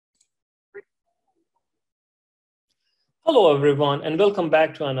Hello, everyone, and welcome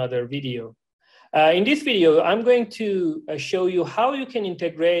back to another video. In this video, I'm going to show you how you can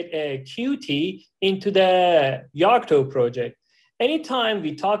integrate a Qt into the Yocto project. Anytime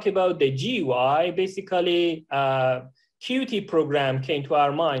we talk about the GUI, basically, Qt program came to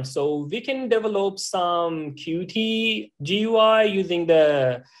our mind. So we can develop some Qt GUI using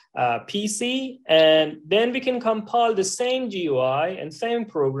the PC, and then we can compile the same GUI and same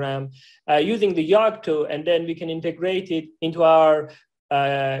program using the Yocto, and then we can integrate it into our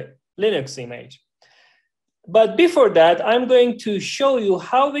Linux image. But before that, I'm going to show you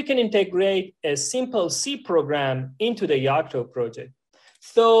how we can integrate a simple C program into the Yocto project.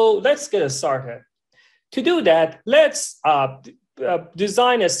 So let's get started. To do that, let's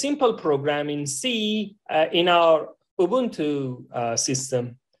design a simple program in C in our Ubuntu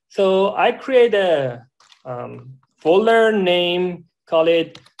system. So I create a folder name, call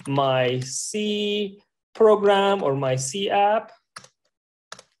it my C program or my C app.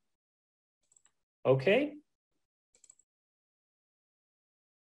 Okay.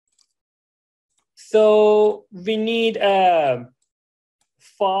 So we need a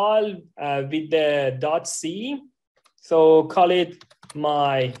file with the .c. So call it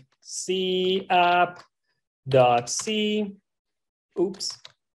my C app.c. Oops.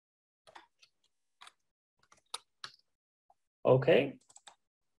 Okay.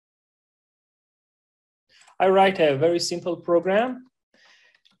 I write a very simple program.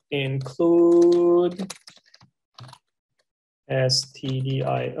 Include stdio.h.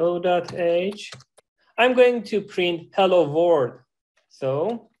 I'm going to print hello world.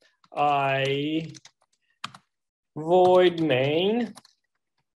 So I void main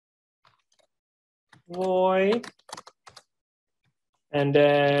void, and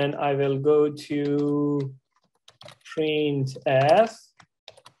then I will go to printf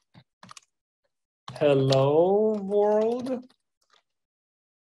hello world.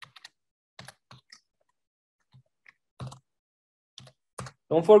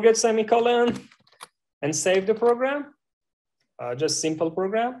 Don't forget semicolon and save the program. Just simple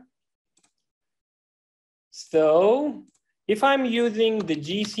program. So if I'm using the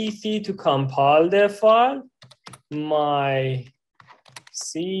GCC to compile the file, my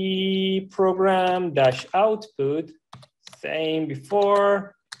C program dash output, same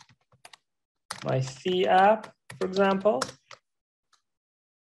before, my C app, for example.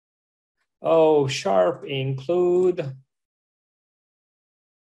 Oh, sharp include.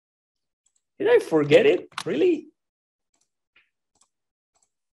 Did I forget it? Really?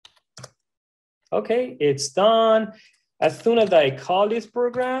 Okay, it's done. As soon as I call this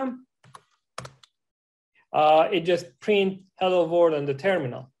program, it just print hello world on the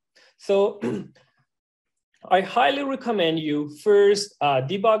terminal. So I highly recommend you first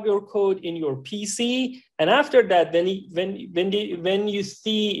debug your code in your PC, and after that, then when you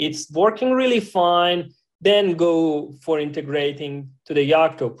see it's working really fine, then go for integrating to the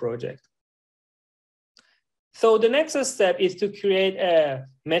Yocto project. So the next step is to create a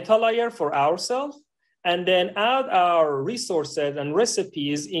meta layer for ourselves, and then add our resources and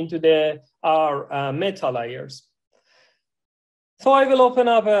recipes into our meta layers. So I will open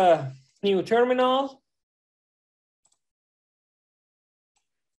up a new terminal.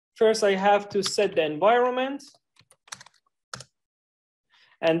 First, I have to set the environment,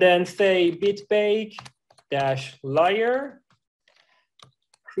 and then say bitbake dash layer,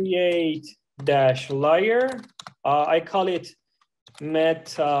 create dash layer. I call it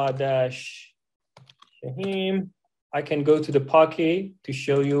meta dash Shahim. I can go to the Pocket to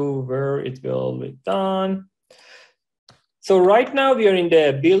show you where it will be done. So right now we are in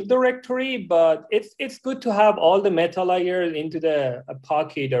the build directory, but it's good to have all the meta layers into the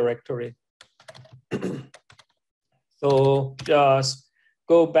Pocket directory. So just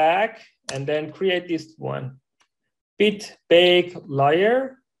go back and then create this one, bitbake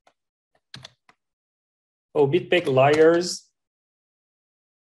layer. Oh, bitbake layers.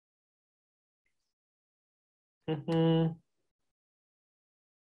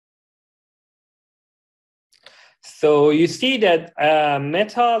 So you see that a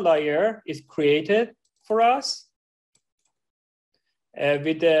meta layer is created for us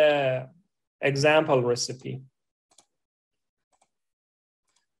with the example recipe.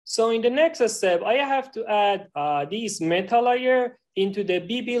 So in the next step, I have to add this meta layer into the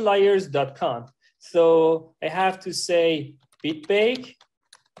bblayers.conf. So I have to say bitbake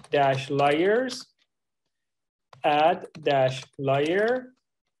dash layers add dash layer,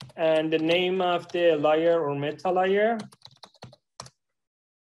 and the name of the layer or meta layer.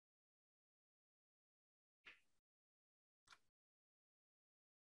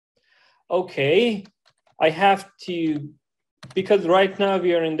 Okay, I have to because right now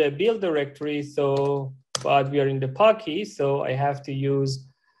we are in the build directory, but we are in the Pocky, so I have to use,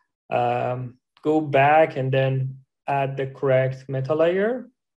 go back and then add the correct meta layer.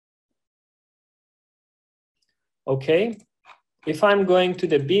 Okay, if I'm going to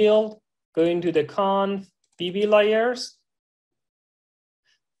the build, going to the conf, DB layers,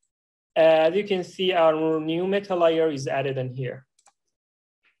 as you can see, our new meta layer is added in here.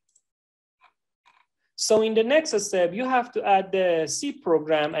 So in the next step, you have to add the C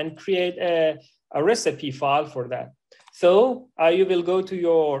program and create a recipe file for that. So you will go to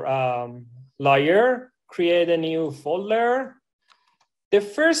your layer, create a new folder. The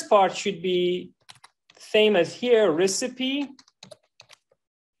first part should be same as here, recipe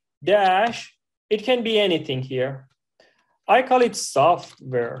dash, it can be anything here. I call it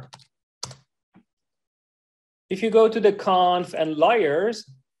software. If you go to the conf and layers,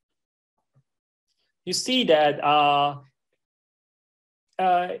 you see that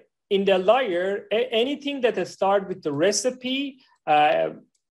in the layer, anything that starts with the recipe,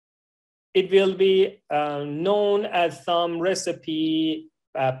 it will be known as some recipe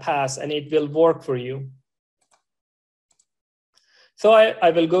pass, and it will work for you. So I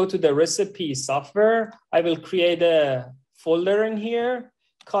will go to the recipe software. I will create a folder in here,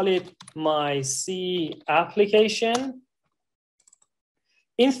 call it my C application.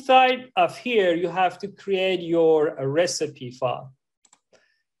 Inside of here, you have to create your recipe file.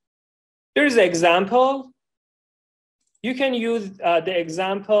 There's an example. You can use the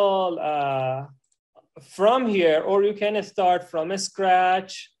example from here, or you can start from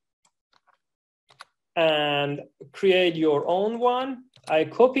scratch and create your own one. I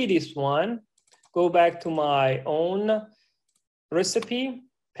copy this one, go back to my own recipe,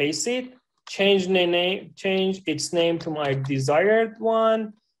 paste it, change the name, change its name to my desired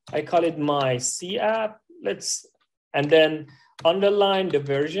one. I call it my C app. And then underline the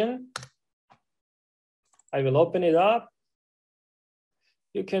version. I will open it up.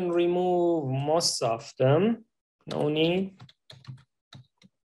 You can remove most of them, no need.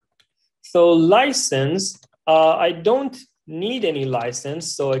 So license, I don't need any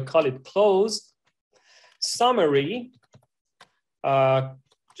license, so I call it close. Summary,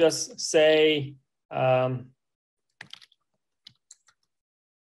 just say,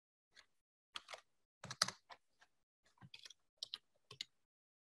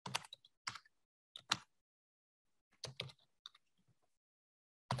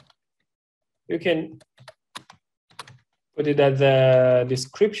 you can put it as a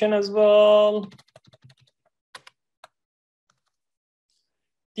description as well.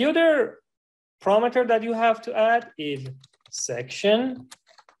 The other parameter that you have to add is section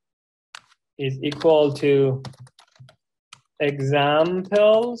is equal to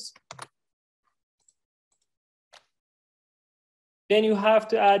examples. Then you have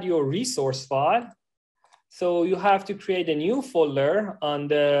to add your resource file. So you have to create a new folder on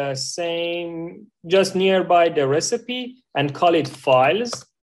the same, just nearby the recipe, and call it files.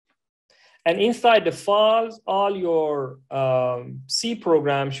 And inside the files, all your C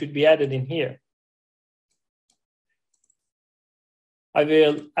program should be added in here. I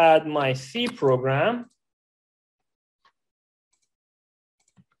will add my C program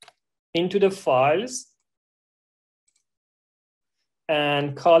into the files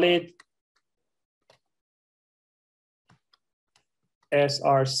and call it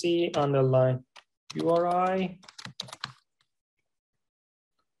src underline URI.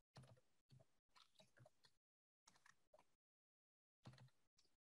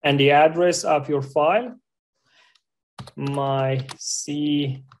 And the address of your file, my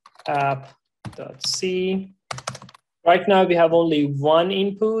C app.c. Right now we have only one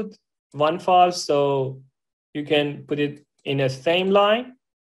input, one file, so you can put it in the same line.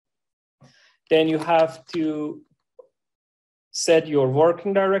 Then you have to set your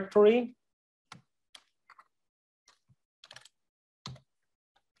working directory.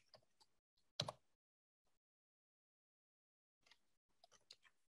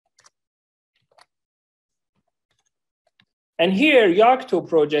 And here, Yocto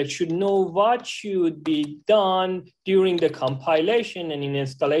project should know what should be done during the compilation and in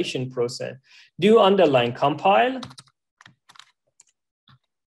installation process. Do underline compile.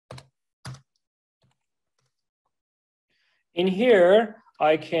 In here,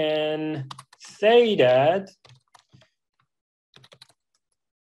 I can say that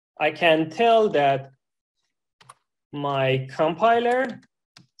I can tell that my compiler,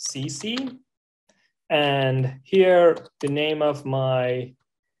 CC, and here the name of my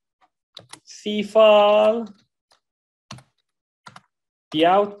C file, the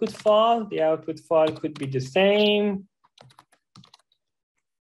output file could be the same.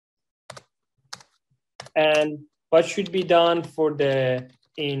 And what should be done for the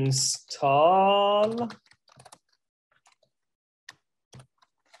install?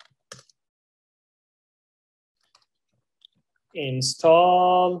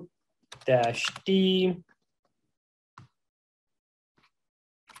 Install -d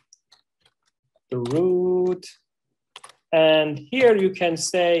the root. And here you can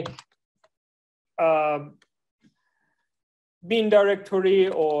say bin directory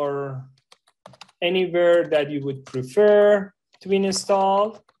or anywhere that you would prefer to be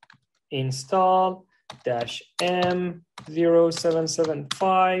installed. Install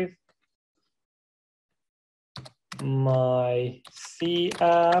 -m0775 my C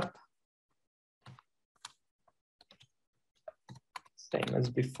app, same as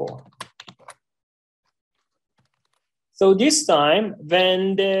before. So this time,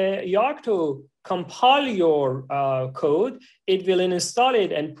 when the Yocto compile your code, it will install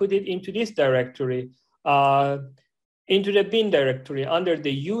it and put it into this directory, into the bin directory under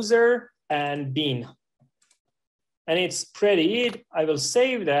the user and bin. And it's pretty it. I will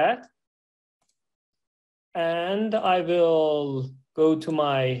save that. And I will go to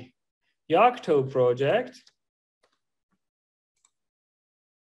my Yocto project.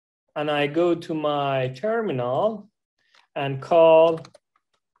 And I go to my terminal and call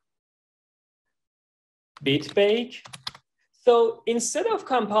bitbake. So instead of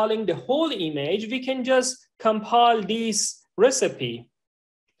compiling the whole image, we can just compile this recipe,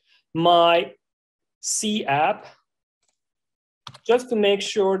 my C app, just to make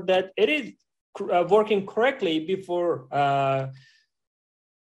sure that it is working correctly before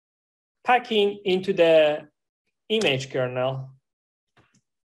packing into the image kernel.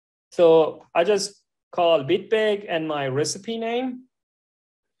 So I just call bitbake and my recipe name.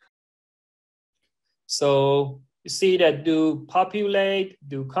 So you see that do populate,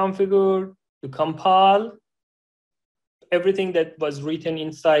 do configure, do compile. Everything that was written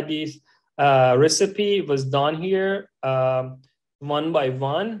inside this recipe was done here one by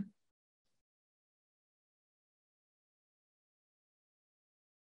one.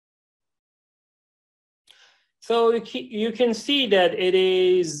 So you can see that it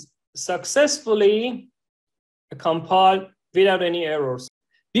is successfully compiled without any errors.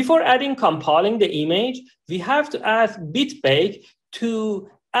 Before adding compiling the image, we have to ask bitbake to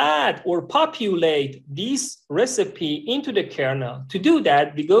add or populate this recipe into the kernel. To do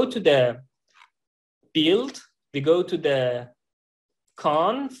that, we go to the build, we go to the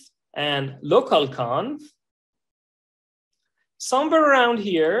conf and local conf. Somewhere around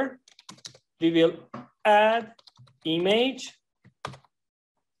here, we will add image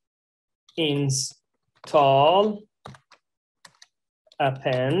install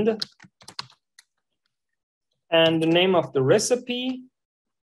append and the name of the recipe,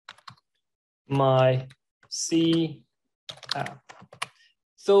 my C app.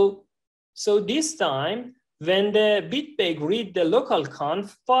 So this time, when the bitbake read the local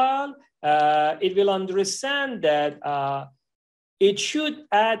conf file, it will understand that it should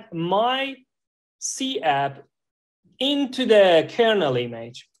add my C app into the kernel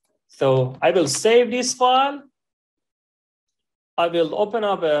image. So I will save this file. I will open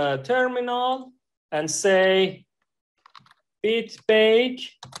up a terminal and say bitbake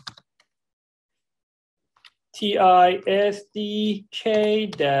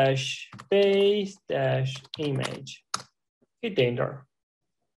TISDK-base-image. Hit enter.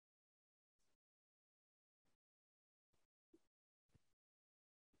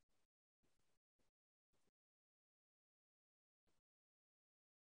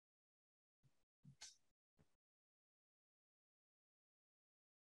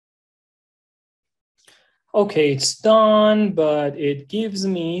 Okay, it's done, but it gives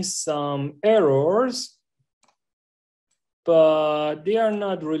me some errors, but they are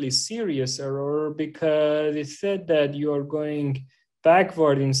not really serious error because it said that you are going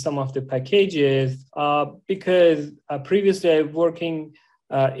backward in some of the packages because previously I was working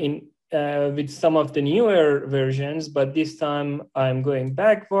with some of the newer versions, but this time I'm going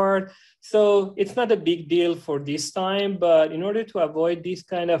backward. So it's not a big deal for this time, but in order to avoid these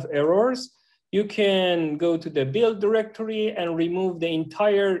kind of errors, you can go to the build directory and remove the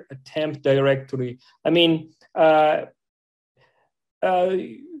entire temp directory. I mean,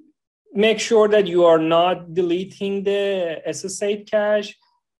 make sure that you are not deleting the SSH cache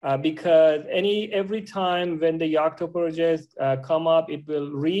because every time when the Yocto project come up, it will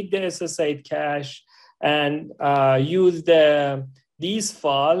read the SSH cache and use these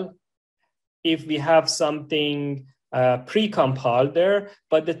file if we have something pre-compiled there,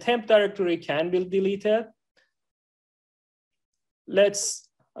 but the temp directory can be deleted. Let's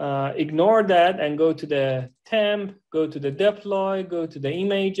ignore that and go to the temp, go to the deploy, go to the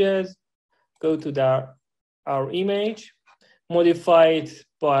images, go to our image, modify it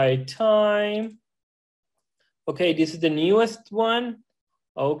by time. Okay, this is the newest one.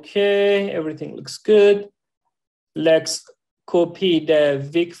 Okay, everything looks good. Let's copy the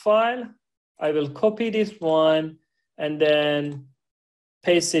Vik file. I will copy this one and then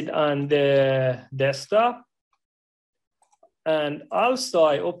paste it on the desktop. And also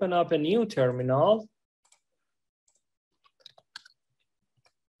I open up a new terminal.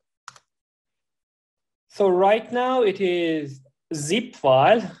 So right now it is zip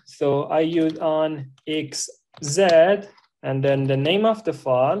file. So I use on XZ and then the name of the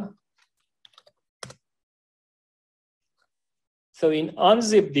file. So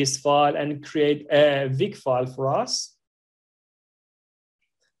unzip this file and create a Vik file for us.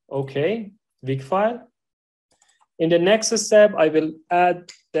 Okay, Vik file. In the next step, I will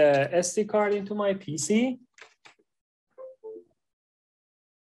add the SD card into my PC.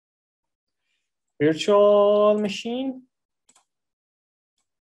 Virtual machine.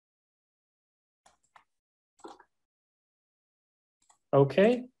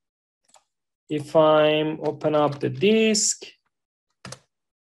 Okay. If I'm open up the disk,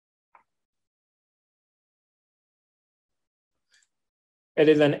 it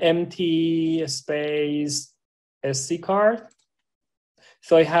is an empty space SD card.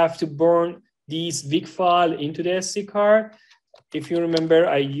 So I have to burn this Vik file into the SD card. If you remember,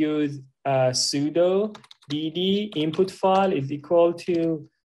 I used sudo dd input file is equal to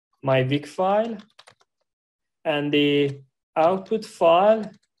my Vik file. And the output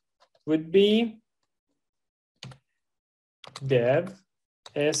file would be dev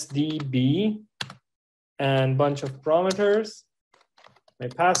sdb and bunch of parameters, my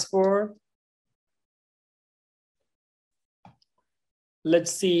password.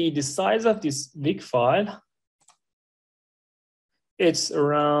 Let's see the size of this Vik file. It's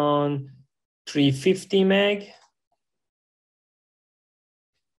around 350 meg.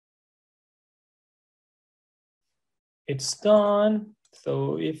 It's done.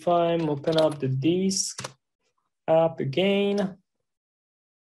 So if I'm open up the disk app again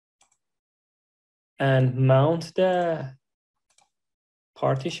and mount the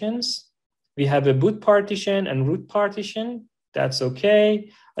partitions, we have a boot partition and root partition. That's okay.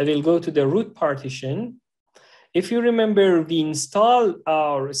 I will go to the root partition. If you remember, we install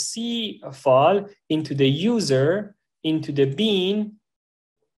our C file into the user, into the bin.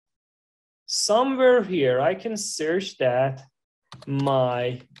 Somewhere here, I can search that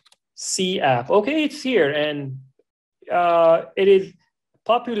my C app. Okay, it's here and it is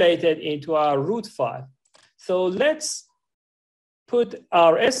populated into our root file. So let's put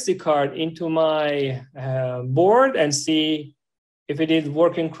our SD card into my board and see if it is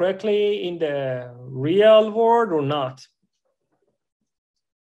working correctly in the real world or not.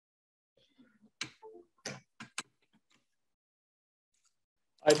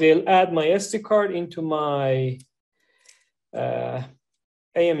 I will add my SD card into my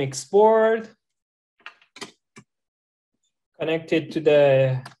AMX board, connect it to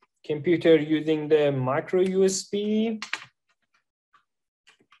the computer using the micro USB.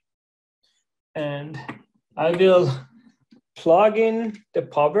 And I will plug in the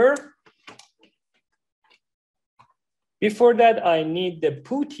power. Before that, I need the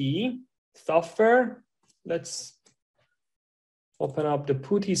PuTTY software. Let's open up the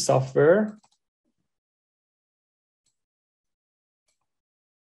PuTTY software.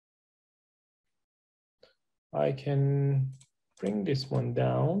 I can bring this one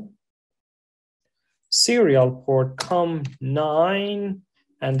down. Serial port COM9,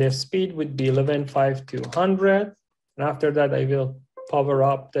 and the speed would be 11.5200. And after that, I will power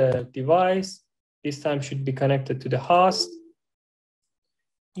up the device. This time should be connected to the host.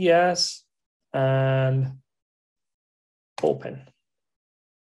 Yes, and open.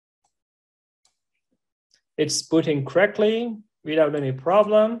 It's booting correctly without any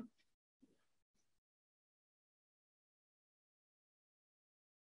problem.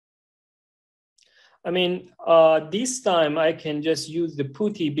 I mean, this time I can just use the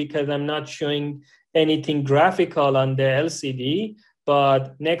PuTTY because I'm not showing anything graphical on the LCD.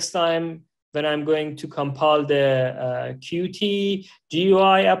 But next time when I'm going to compile the Qt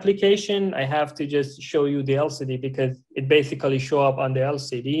GUI application, I have to just show you the LCD because it basically shows up on the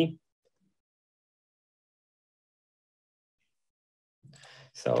LCD.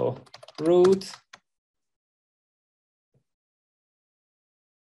 So root.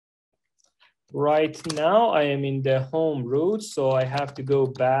 Right now, I am in the home root, so I have to go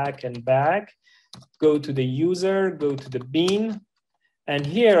back and back, go to the user, go to the bin, And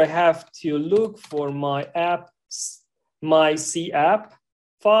here I have to look for my C app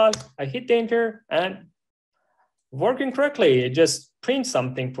file. I hit enter and working correctly. It just prints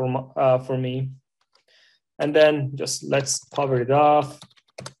something for me. And then just let's cover it off.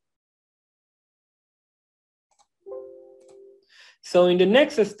 So in the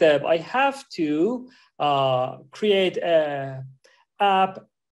next step, I have to create an app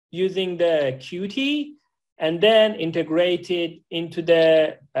using the Qt and then integrate it into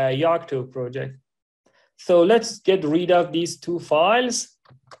the Yocto project. So let's get rid of these two files.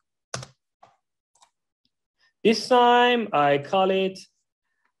 This time I call it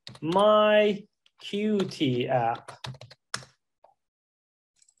my Qt app.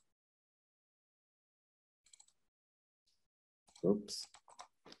 Oops.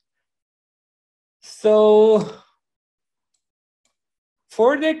 So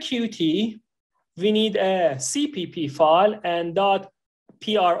for the Qt, we need a CPP file and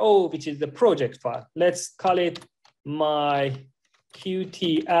 .pro, which is the project file. Let's call it my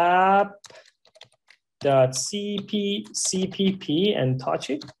Qt app.cpp and touch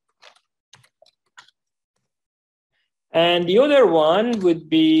it. And the other one would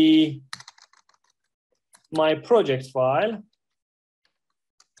be my project file,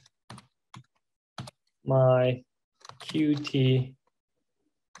 my Qt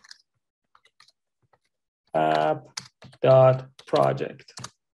app.project.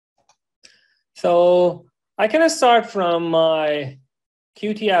 So I can start from my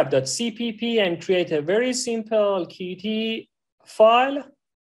Qt app.cpp and create a very simple Qt file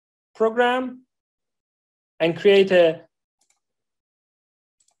program and create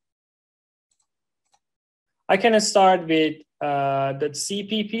I can start with the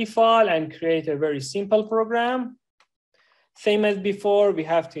CPP file and create a very simple program. Same as before, we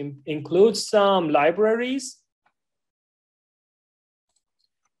have to include some libraries.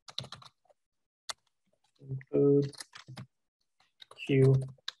 Include Q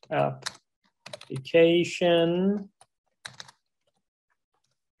application.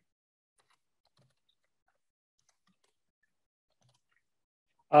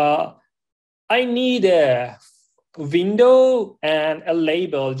 I need a window and a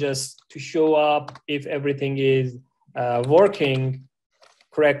label just to show up if everything is working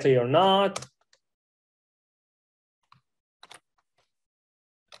correctly or not.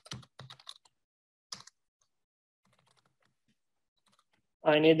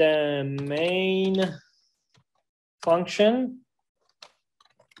 I need a main function.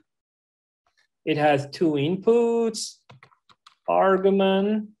 It has two inputs,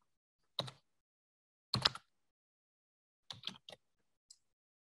 argument,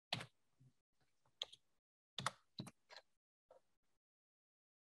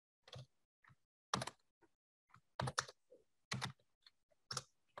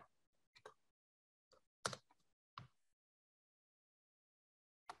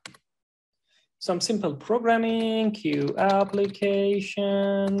 some simple programming, Q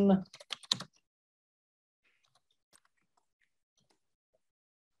application.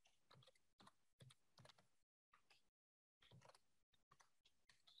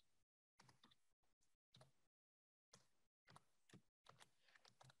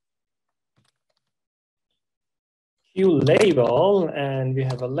 Q label, and we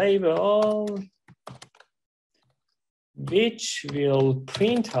have a label which will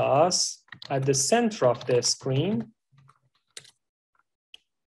print us at the center of the screen.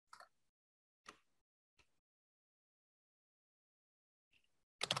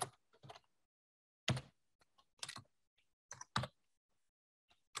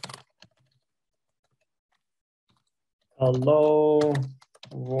 Hello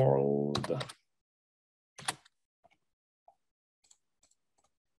world.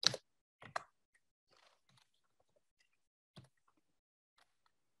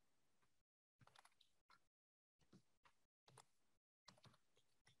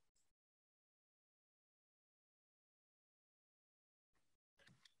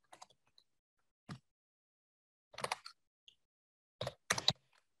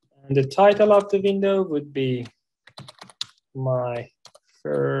 And the title of the window would be my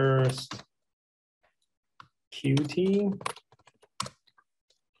first Qt.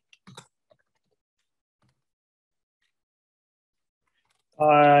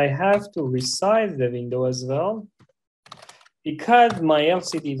 I have to resize the window as well. Because my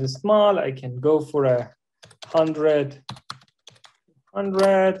LCD is small, I can go for 100,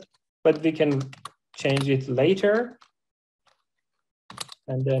 but we can change it later.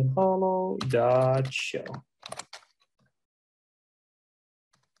 And then hello.show.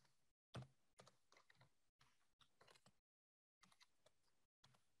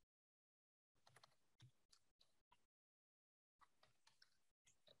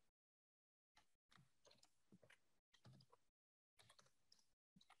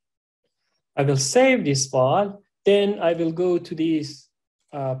 I will save this file. Then I will go to this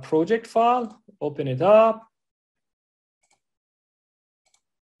project file, open it up.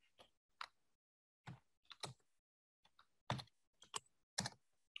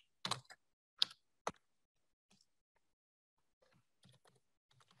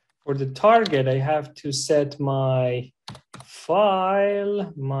 For the target, I have to set my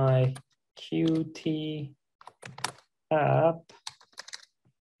file, my Qt app.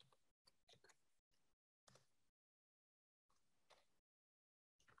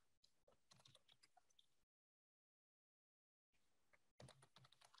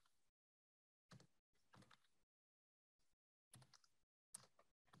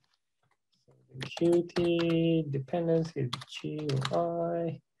 Qt dependency is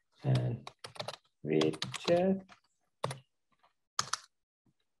GUI and widget.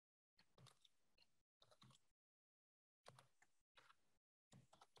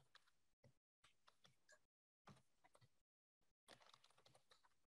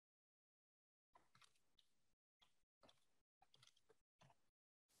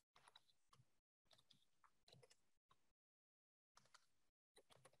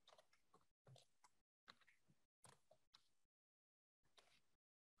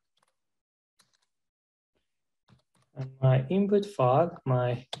 And my input file,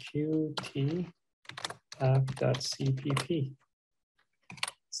 my Qt app.cpp.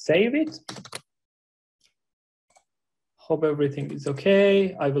 Save it. Hope everything is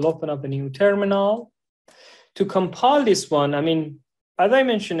okay. I will open up a new terminal. To compile this one, I mean, as I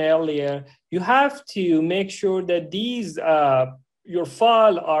mentioned earlier, you have to make sure that these your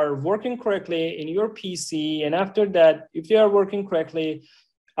file are working correctly in your PC. And after that, if they are working correctly,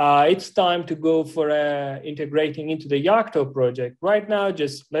 it's time to go for integrating into the Yocto project. Right now,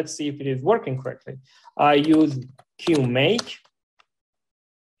 just let's see if it is working correctly. I use qmake.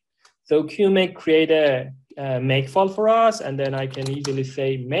 So qmake create a make file for us, and then I can easily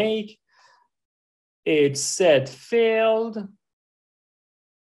say make. It's set failed.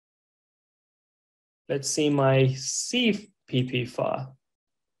 Let's see my CPP file.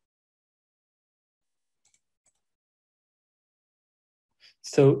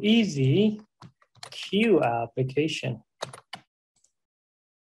 So easy Q application.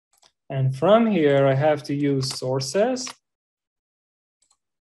 And from here, I have to use sources.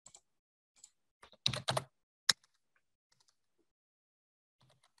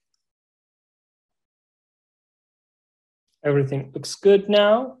 Everything looks good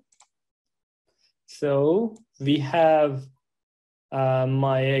now. So we have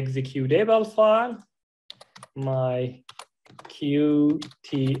my executable file, my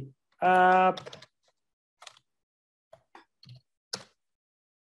Qt app.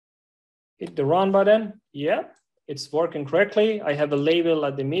 Hit the run button. Yeah, it's working correctly. I have a label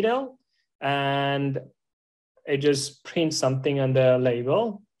at the middle, and I just print something on the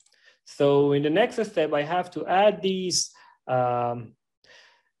label. So in the next step, I have to add these Qt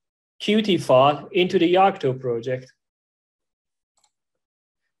file into the Yocto project.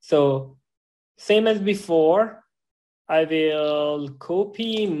 So same as before, I will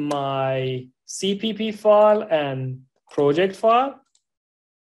copy my CPP file and project file,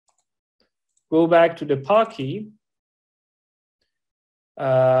 go back to the Pocky,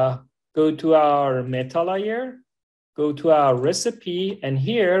 go to our meta layer, go to our recipe, and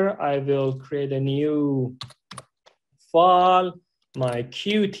here I will create a new file, my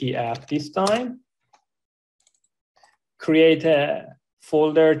Qt app this time, create a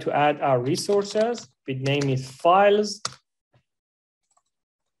folder to add our resources. With name is files,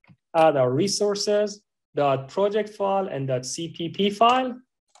 add our resources, .project file and .cpp file.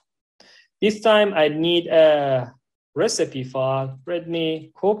 This time I need a recipe file. Let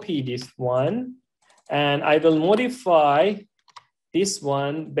me copy this one, and I will modify this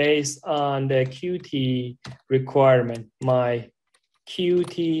one based on the Qt requirement, my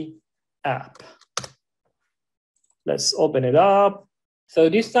Qt app. Let's open it up. So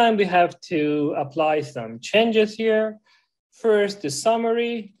this time we have to apply some changes here. First, the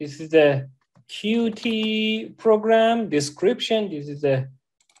summary. This is the Qt program. Description. This is the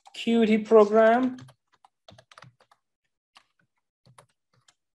Qt program.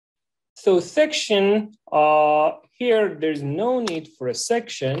 So section, here there's no need for a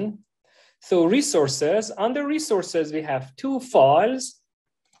section. So resources, under resources, we have two files.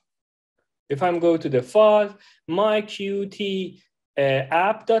 If I'm go to the file, my Qt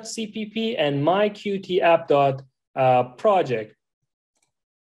app.cpp and my Qt app.project.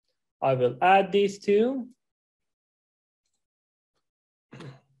 I will add these two.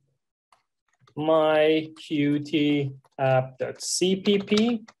 My Qt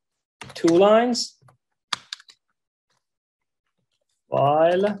app.cpp 2 lines,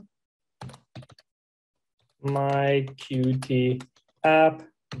 file my Qt app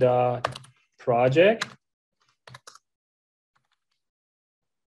dot project.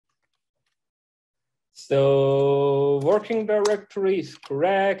 So working directory is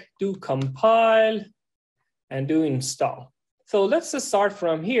correct. Do compile and do install. So let's just start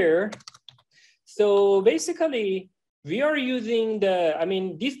from here. So basically, we are using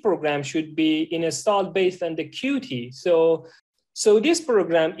this program should be installed based on the Qt. So this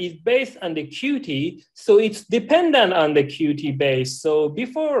program is based on the Qt, so it's dependent on the Qt base. So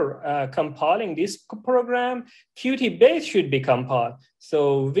before compiling this program, Qt base should be compiled.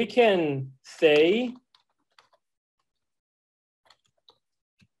 So we can say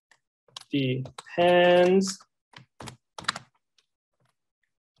depends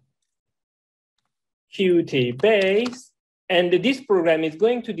Qt base, and this program is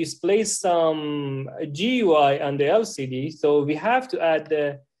going to display some GUI on the LCD. So we have to add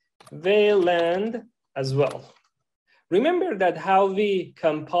the Wayland as well. Remember that how we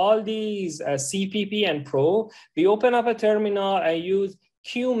compile these CPP and Pro, we open up a terminal and use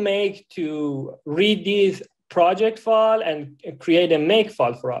qmake to read this project file and create a make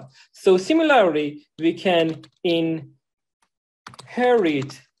file for us. So similarly, we can inherit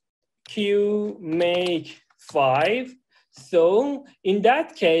qmake5. So in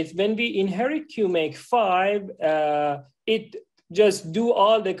that case, when we inherit qmake5, it just do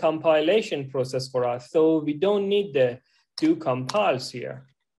all the compilation process for us. So we don't need the do compiles here.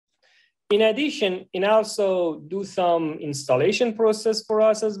 In addition, it also do some installation process for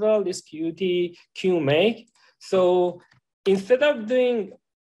us as well, this Qt qmake. So instead of doing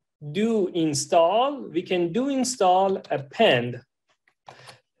do install, we can do install append.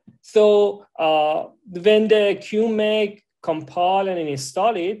 So when the qmake compile and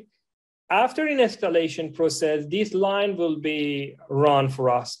install it, after installation process, this line will be run for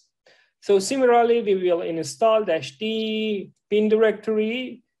us. So similarly, we will install -d bin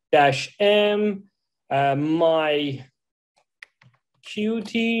directory -m my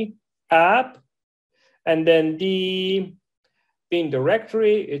Qt app, and then the bin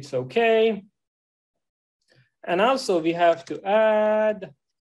directory, it's okay. And also we have to add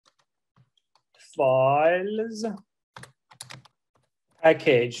files,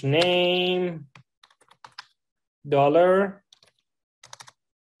 package name,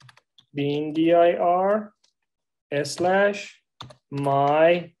 $bin dir /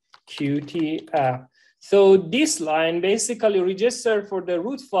 my Qt app. So this line basically register for the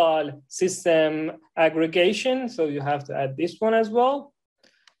root file system aggregation. So you have to add this one as well.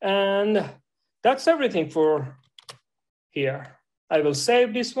 And that's everything for here. I will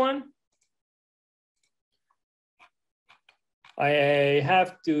save this one. I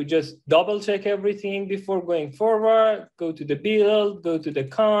have to just double check everything before going forward, go to the build, go to the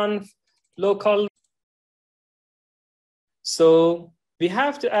conf, local. So we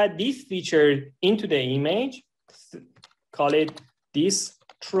have to add this feature into the image, call it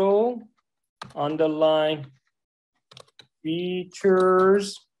distro _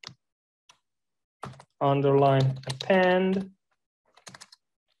 features _ append.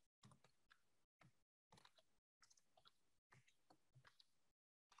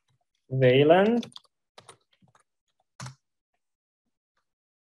 Wayland.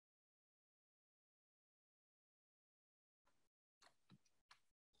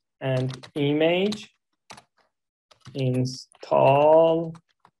 And image install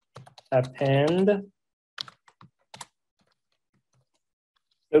append.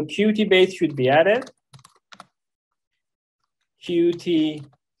 So Qt base should be added. Qt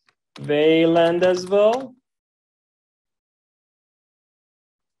Wayland as well.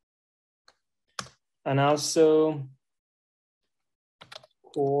 And also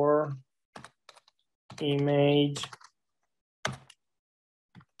core image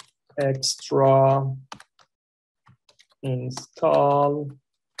extra install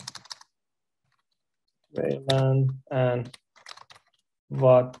Wayland and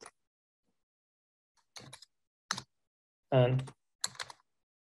what and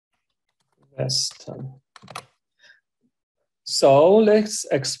Western. So let's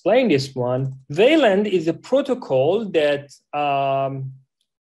explain this one. Wayland is a protocol that I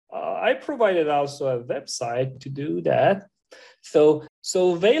provided also a website to do that. So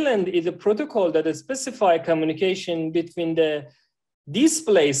Wayland is a protocol that specifies communication between the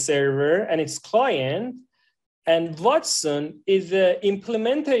display server and its client, and Watson is the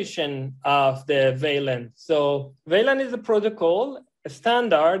implementation of the Wayland. So Wayland is a protocol, a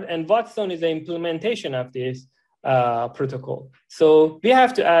standard, and Watson is the implementation of this. protocol. So we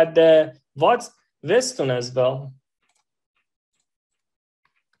have to add the Weston as well.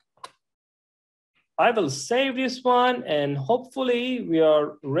 I will save this one and hopefully we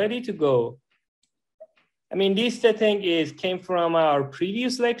are ready to go. I mean, this setting came from our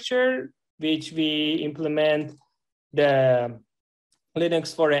previous lecture, which we implement the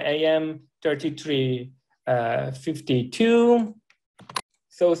Linux for AM3352.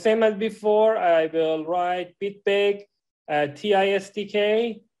 So same as before, I will write bitbake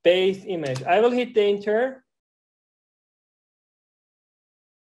TISTK base image. I will hit the enter.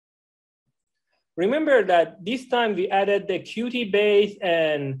 Remember that this time we added the Qt base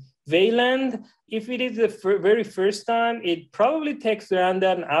and Wayland. If it is the very first time, it probably takes around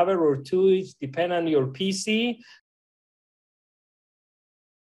an hour or two. It's depending on your PC.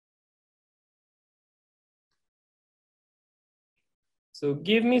 So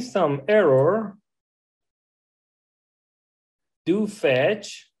give me some error. Do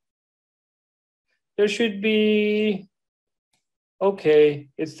fetch. There should be, okay,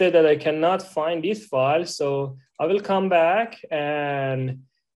 it said that I cannot find this file. So I will come back and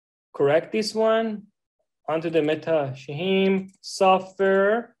correct this one onto the meta Shahim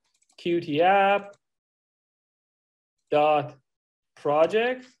software Qt app dot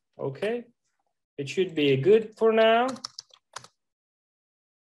project. Okay, it should be good for now.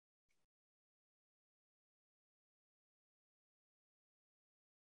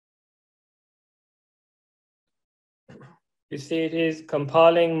 You see it is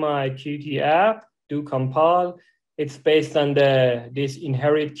compiling my Qt app, do compile. It's based on this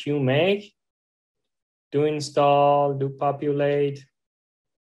inherit qmake. Do install, do populate.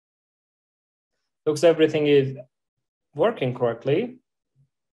 Looks everything is working correctly.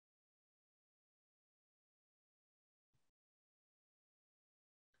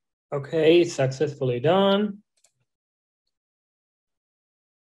 Okay, successfully done.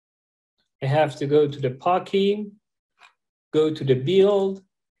 I have to go to the Pocky, go to the build,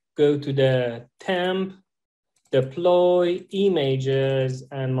 go to the temp, deploy images,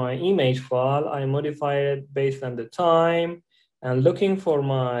 and my image file. I modify it based on the time and looking for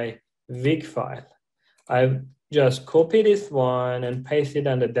my Vig file. I've just copy this one and paste it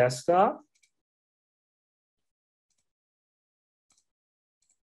on the desktop.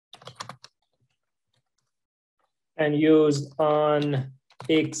 And use on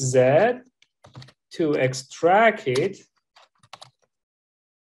XZ to extract it.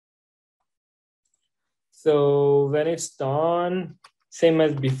 So when it's done, same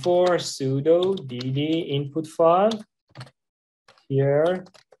as before, sudo dd input file here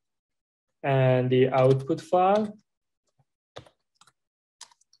and the output file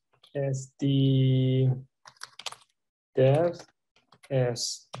sd dev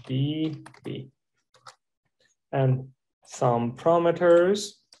sdb and some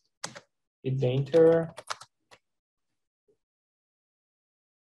parameters, hit the enter.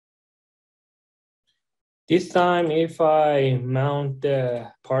 This time, if I mount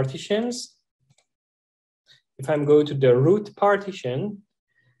the partitions, if I'm go to the root partition,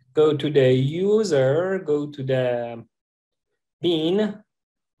 go to the user, go to the bin.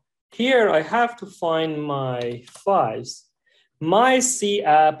 Here I have to find my files, my C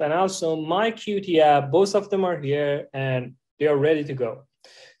app and also my Qt app. Both of them are here and they are ready to go.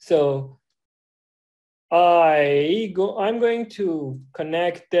 So I'm going to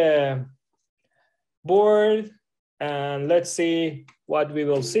connect the board and let's see what we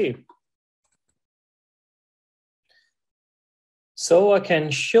will see. So I can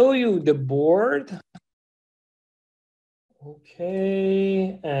show you the board.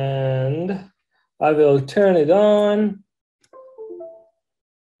 Okay, and I will turn it on.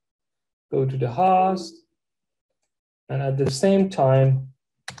 Go to the host. And at the same time,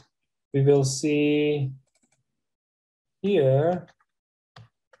 we will see here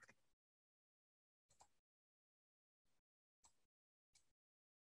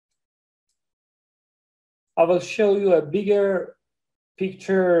I will show you a bigger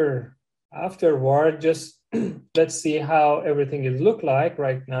picture afterward. Just let's see how everything is look like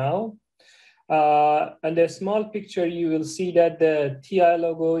right now. And the small picture, you will see that the TI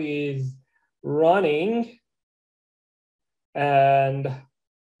logo is running, and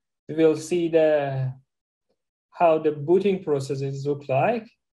we will see how the booting processes look like.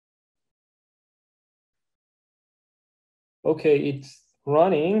 Okay, it's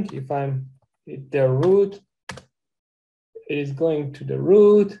running. If I'm at the root, it is going to the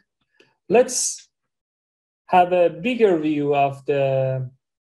root. Let's have a bigger view of the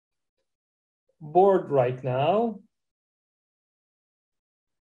board right now.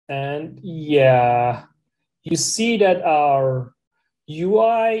 And yeah, you see that our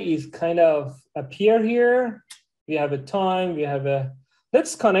UI is kind of appear here. We have a time, we have a,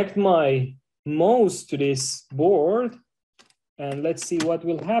 let's connect my mouse to this board and let's see what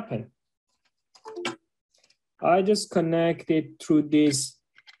will happen. I just connect it through this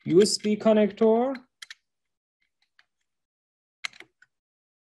USB connector.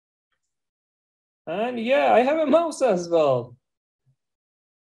 And yeah, I have a mouse as well.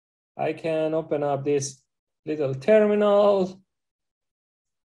 I can open up this little terminal.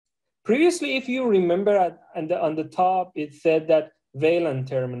 Previously, if you remember on the top, it said that VLAN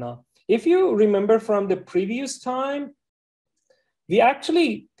terminal. If you remember from the previous time, we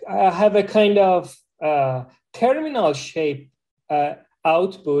actually have a kind of terminal shape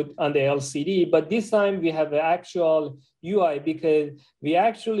output on the LCD, but this time we have the actual UI because we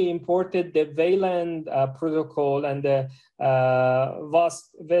actually imported the VLAN protocol and the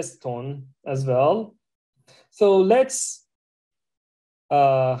Weston as well. So let's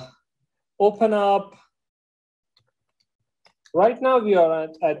open up. Right now we are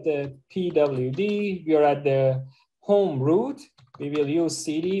at the PWD, we are at the home root. We will use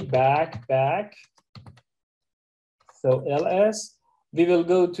CD back. So ls. We will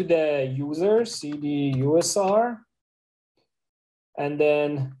go to the user, CD USR, and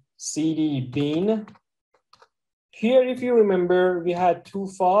then CD bin. Here, if you remember, we had two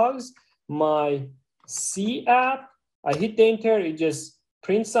files. My C app, I hit the enter, it just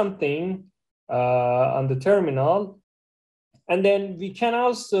prints something on the terminal. And then we can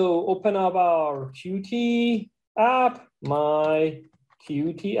also open up our Qt app, my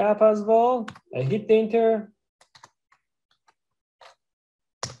Qt app as well. I hit the enter.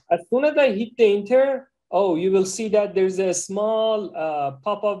 As soon as I hit the enter, oh, you will see that there's a small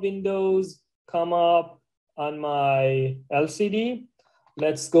pop-up windows come up on my LCD.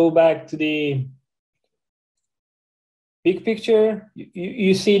 Let's go back to the big picture.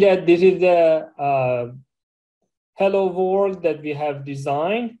 You see that this is the hello world that we have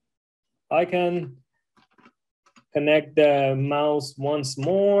designed. I can connect the mouse once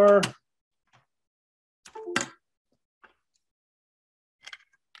more.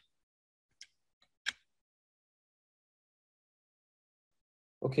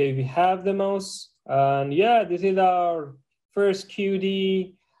 Okay, we have the mouse. And yeah, this is our first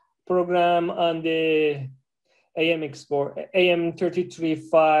Qt program on the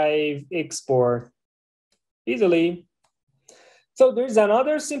AM33.5 export easily. So there's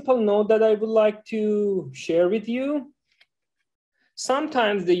another simple note that I would like to share with you.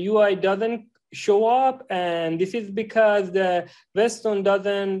 Sometimes the UI doesn't show up, and this is because the Weston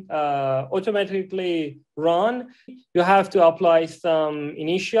doesn't automatically run. You have to apply some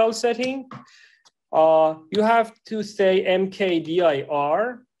initial setting. You have to say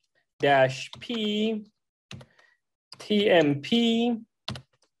mkdir -p tmp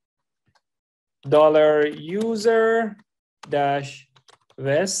 $user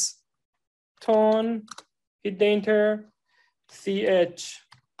 -Weston, hit the enter, ch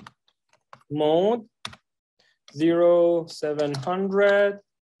mode 0700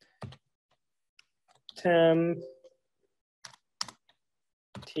 temp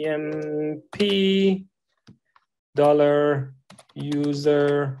tmp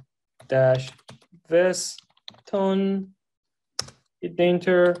 $user -Weston, hit the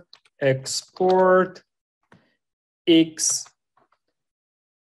enter, export x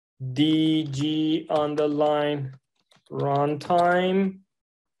dg underline runtime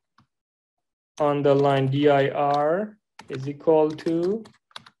underline dir is equal to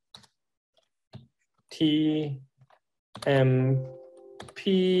tmp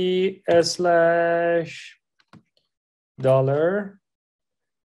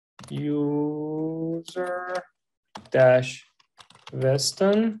 $user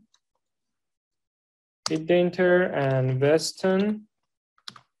 -Weston, hit the enter, and Weston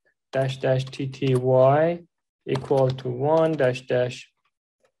 --tty equal to 1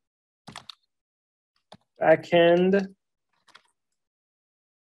 backend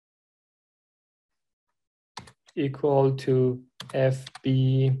equal to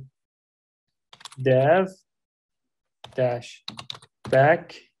fb dev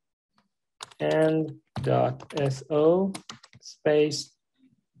 -back end.so space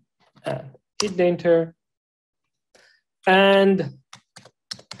and hit the enter. And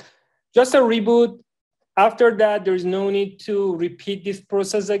just a reboot. After that, there is no need to repeat this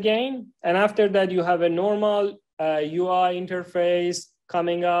process again. And after that, you have a normal UI interface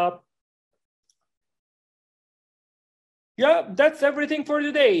coming up. Yeah, that's everything for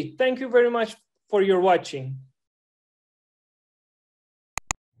today. Thank you very much for your watching.